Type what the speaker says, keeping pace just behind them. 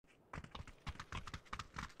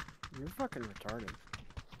You're fucking retarded.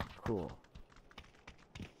 Cool.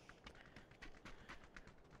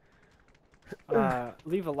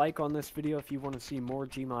 Leave a like on this video if you want to see more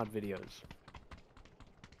gmod videos.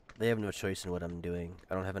 They have no choice in what I'm doing.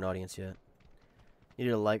 I don't have an audience yet. You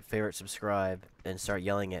need to like, favorite, subscribe, and start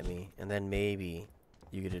yelling at me, and then maybe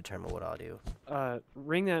you can determine what I'll do.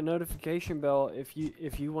 Ring that notification bell if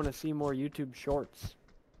you want to see more YouTube shorts.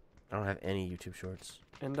 I don't have any YouTube shorts.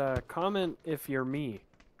 And comment if you're me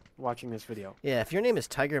watching this video. Yeah, if your name is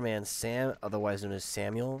Tigerman Sam, otherwise known as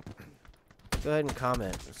Samuel, go ahead and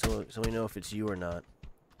comment so we know if it's you or not.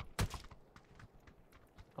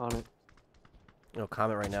 On it. No,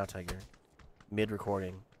 comment right now, Tiger.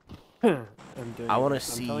 Mid-recording. I want to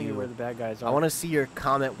see I'm telling you where the bad guys are. I want to see your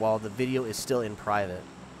comment while the video is still in private.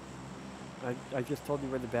 I just told you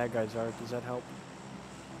where the bad guys are. Does that help?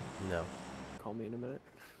 No. Call me in a minute.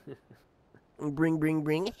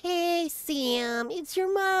 Bring. Hey, Sam, it's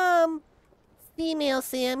your mom. Female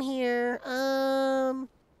Sam here.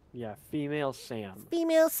 Yeah, female Sam.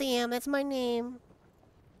 Female Sam, that's my name.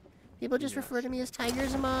 People just refer to me as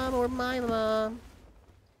Tiger's mom or my mom.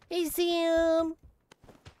 Hey, Sam.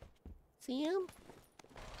 Sam?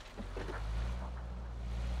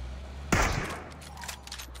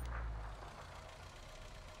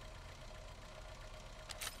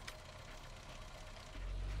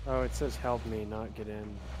 Oh, it says help me, not get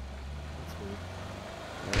in. That's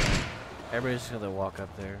weird. Everybody's just gonna walk up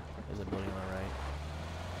there in the building on the right.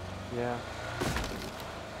 Yeah.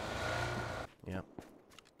 Yep.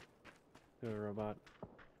 The robot.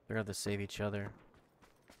 They're gonna have to save each other.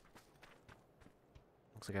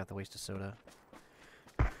 Looks like I have to waste a soda.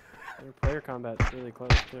 Their player combat's really close,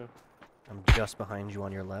 too. I'm just behind you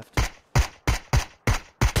on your left.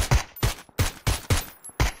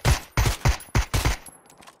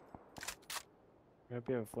 I hope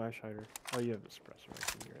you have a flash hider. Oh, you have a suppressor. I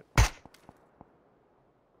can hear it.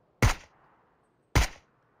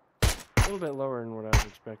 A little bit lower than what I was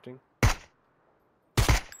expecting.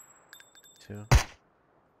 Two.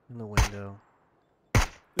 In the window.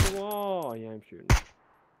 Through the wall! Yeah, I'm shooting.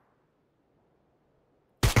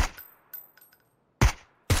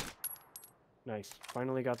 Nice.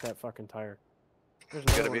 Finally got that fucking tire. There's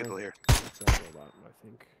Got a vehicle here. That's a robot, I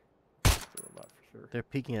think. It's a robot for sure. They're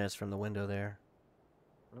peeking at us from the window there.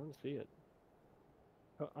 I don't see it.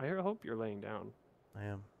 Oh, I hope you're laying down. I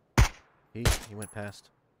am. He went past.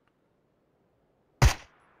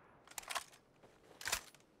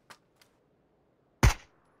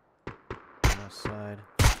 Outside.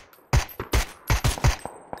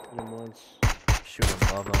 Hit him once. Shoot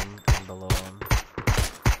above him and below him.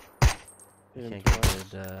 Hit him Can't get twice.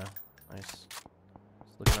 good, nice.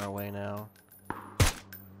 It's looking our way now.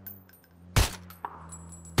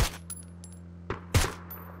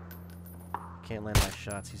 Can't land my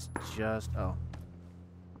shots, he's just... oh.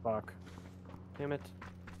 Fuck. Damn it.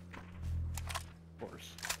 Of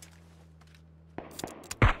course.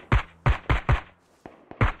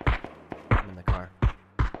 I'm in the car.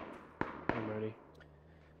 I'm ready.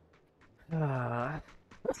 Gonna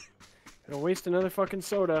waste another fucking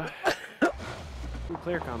soda. Ooh,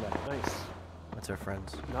 player combat. Nice. That's our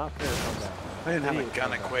friends. Not player combat. I didn't have a Idiot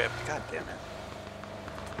gun combat. equipped. God damn it.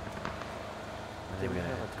 I think we Didn't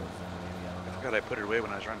gotta have head towards them, maybe, I don't know. God, I put it away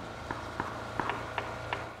when I was running.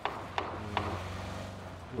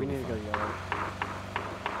 We need to go yellow.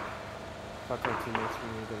 Fuck our teammates, we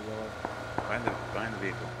need to go yellow. Behind the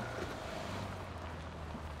vehicle.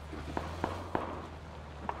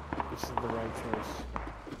 This is the right choice.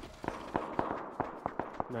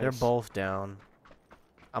 Nice. They're both down.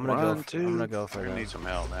 I'm gonna go for I them. need some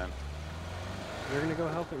help, man. You're gonna go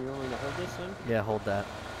help him. You want me to hold this then? Yeah, hold that.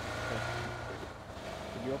 Okay.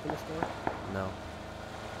 Did you open this door? No.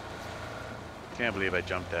 Can't believe I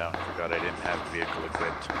jumped out. Forgot I didn't have the vehicle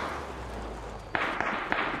equipped.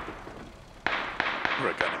 Or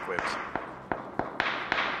a gun equipped.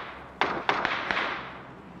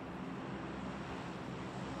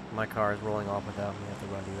 My car is rolling off without me. I have to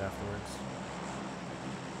run to you afterwards.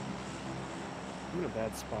 I'm in a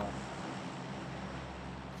bad spot.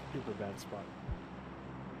 Super bad spot.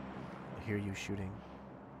 I hear you shooting.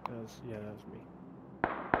 Yeah, that was me.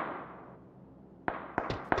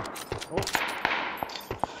 Oh,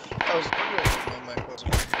 I was wondering my mic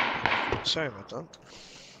wasn't working. Sorry about that.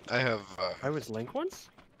 I have, I was Link once?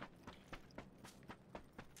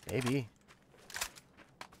 Maybe.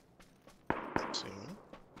 see.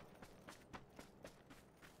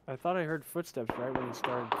 I thought I heard footsteps right when he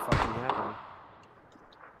started fucking happening.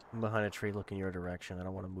 I'm behind a tree looking your direction. I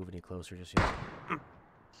don't want to move any closer just yet.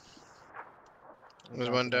 There's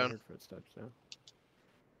one down. I heard footsteps, yeah.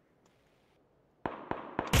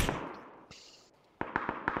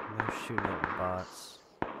 shooting at bots.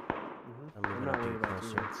 I'm I'm moving not up worried here about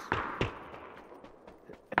closer. teammates.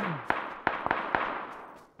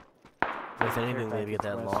 If anything, Care maybe get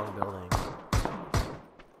that package long building.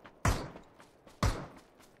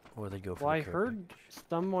 Or they go for Well, the I care heard package.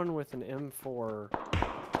 someone with an M4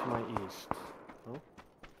 to my east. Oh,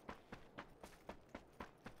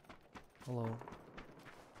 Hello.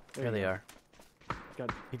 there There you they go. are. Got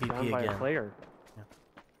PvP down by again. a player.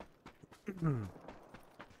 I'm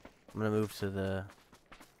gonna move to the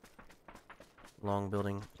long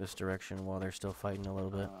building this direction while they're still fighting a little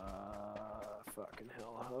bit. Fucking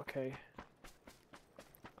hell. Okay.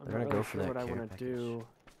 I'm They're not gonna go really for sure that what I care want to package. do.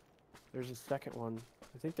 There's a second one.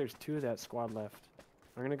 I think there's 2 of that squad left.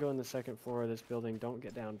 I'm gonna go in the second floor of this building. Don't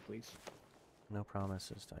get down, please. No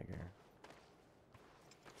promises, Tiger.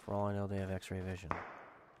 For all I know, they have X-ray vision. I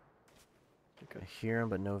Okay. hear them,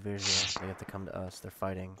 but no visual. They have to come to us. They're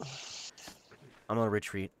fighting. I'm gonna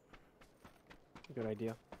retreat, Good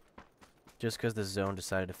idea. just because the zone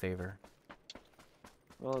decided to favor.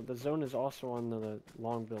 Well, the zone is also on the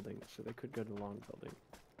long building, so they could go to the long building.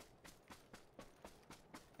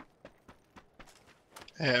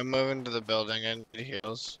 Hey, I'm moving to the building. I need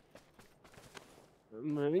heals.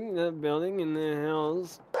 Moving the building in the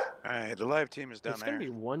hills. Alright, the live team is down There's gonna there. be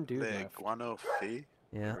one dude The left. Guano Fee.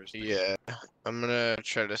 Yeah. Where's the- Yeah, I'm gonna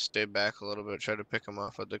try to stay back a little bit. Try to pick him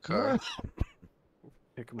off with the car.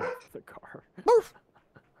 Pick him up with the car.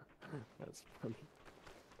 That's funny.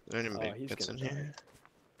 Any Oh, make he's gets in gonna die. here.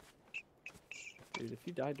 Dude, if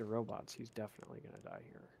he died to robots, he's definitely gonna die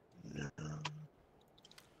here.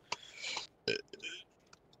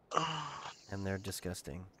 And they're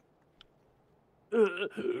disgusting. Do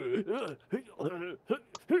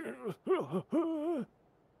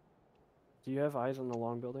you have eyes on the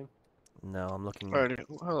long building? No, I'm looking. Alright,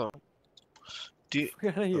 hello. Do you,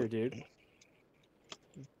 Get out of here, dude.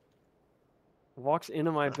 Walks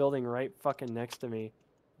into my building right fucking next to me.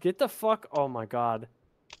 Get the fuck. Oh my god.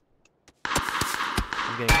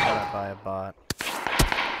 I'm getting caught up by a bot.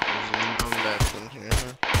 there's no meth in here.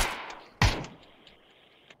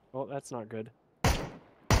 Oh, that's not good. I'm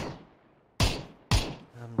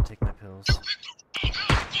gonna take my pills.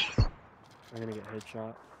 I'm gonna get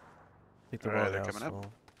headshot. Take the Alright, wrong they're house coming up.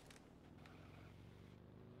 full.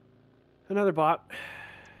 Another bot.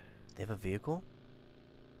 They have a vehicle?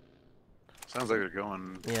 Sounds like they're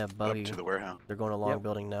going Yeah, buggy. up to the warehouse. They're going to long Yep.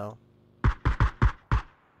 building now.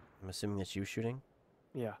 I'm assuming it's you shooting.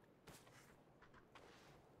 Yeah.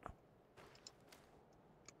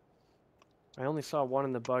 I only saw one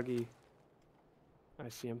in the buggy. I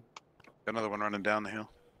see him. Another one running down the hill.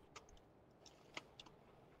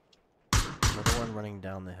 Another one running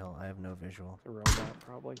down the hill. I have no visual. A robot,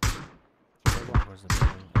 probably. Robot. Where's the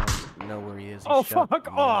building? I don't know where he is. He's Oh, shot fuck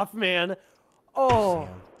me. off, man! I Oh! see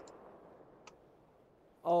him.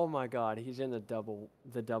 Oh my god, he's in the double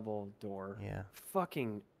door. Yeah.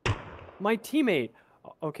 Fucking my teammate.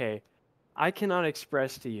 Okay, I cannot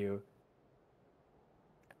express to you.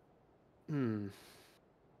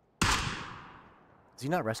 Is he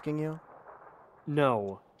not rescuing you?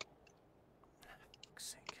 No,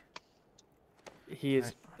 Fuck's sake. he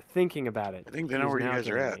is thinking about it. I think they He know is where you now guys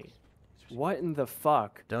are killing at. me. What in the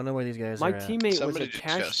fuck? Don't know where these guys My are at. teammate Somebody was just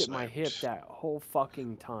attached at my sniped. hip that whole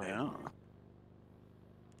fucking time. Yeah.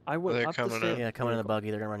 I went They're up the coming stairs. in. Yeah, coming in the buggy.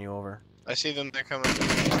 They're gonna run you over. I see them. They're coming on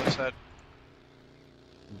the other side.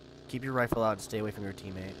 Keep your rifle out and stay away from your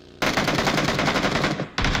teammate.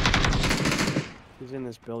 He's in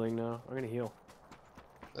this building now. I'm gonna heal.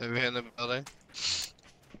 They're behind the building.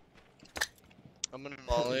 I'm gonna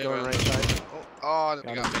molly Going around right the- side. Oh,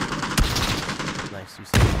 they Got got me. Nice, you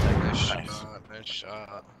saved the Nice tiger. shot. Nice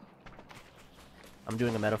shot. I'm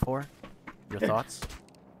doing a metaphor. Your thoughts?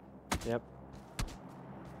 Yep.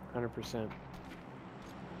 100%.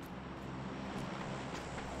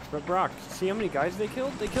 But Brock, see how many guys they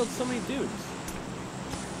killed? They killed so many dudes.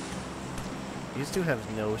 These two have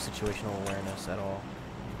no situational awareness at all.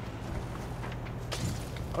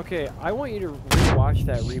 Okay, I want you to rewatch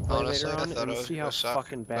that replay Honestly, later I on thought and it was see how gonna suck,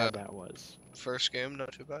 fucking bad but- that was. First game,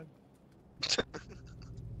 not too bad.